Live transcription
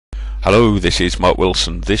Hello, this is Mark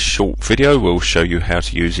Wilson. This short video will show you how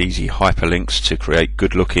to use EasyHyperLinks to create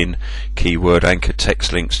good looking keyword anchor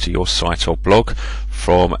text links to your site or blog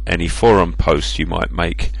from any forum post you might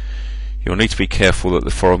make. You'll need to be careful that the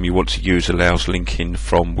forum you want to use allows linking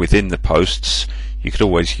from within the posts. You could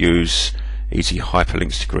always use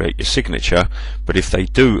EasyHyperLinks to create your signature, but if they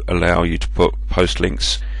do allow you to put post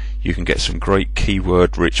links, you can get some great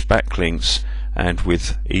keyword rich backlinks, and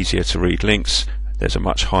with easier to read links there's a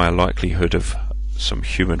much higher likelihood of some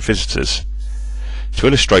human visitors. To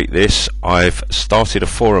illustrate this, I've started a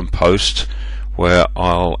forum post where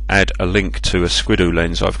I'll add a link to a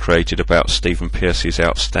Squidoo-Lens I've created about Stephen Pearce's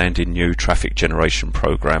outstanding new traffic generation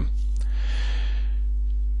program.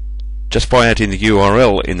 Just by adding the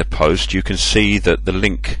URL in the post, you can see that the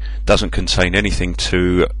link doesn't contain anything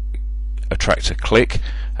to attract a click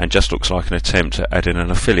and just looks like an attempt at adding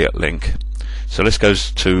an affiliate link. So let's go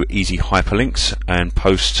to EasyHyperLinks and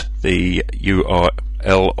post the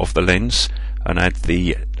URL of the lens and add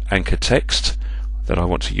the anchor text that I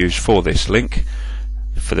want to use for this link.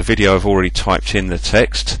 For the video I've already typed in the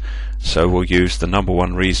text, so we'll use the number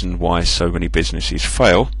one reason why so many businesses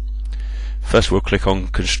fail. First we'll click on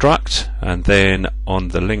construct and then on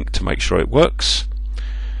the link to make sure it works.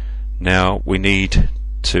 Now we need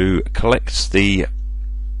to collect the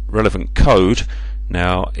relevant code.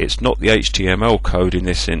 Now it's not the HTML code in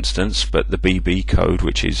this instance, but the BB code,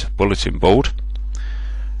 which is bulletin board.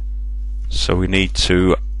 So we need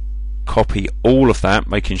to copy all of that,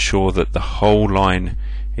 making sure that the whole line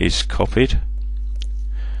is copied,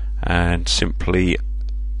 and simply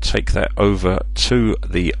take that over to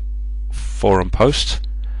the forum post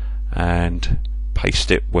and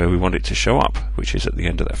paste it where we want it to show up, which is at the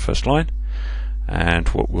end of that first line. And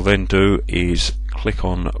what we'll then do is click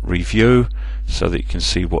on review so that you can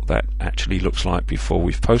see what that actually looks like before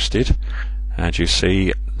we've posted, and you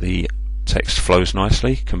see the text flows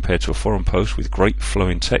nicely compared to a forum post with great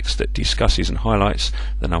flowing text that discusses and highlights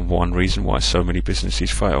the number one reason why so many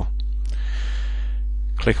businesses fail.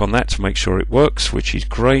 Click on that to make sure it works, which is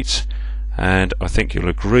great, and I think you'll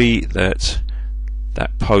agree that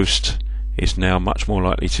that post is now much more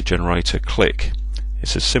likely to generate a click.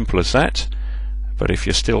 It's as simple as that. But if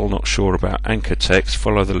you're still not sure about anchor text,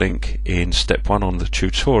 follow the link in step 1 on the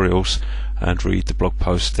tutorials and read the blog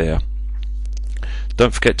post there.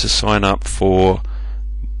 Don't forget to sign up for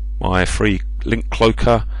my free link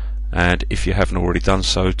cloaker, and if you haven't already done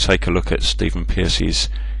so, take a look at Stephen Pearce's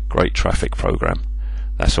great traffic program.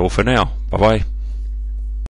 That's all for now. Bye bye.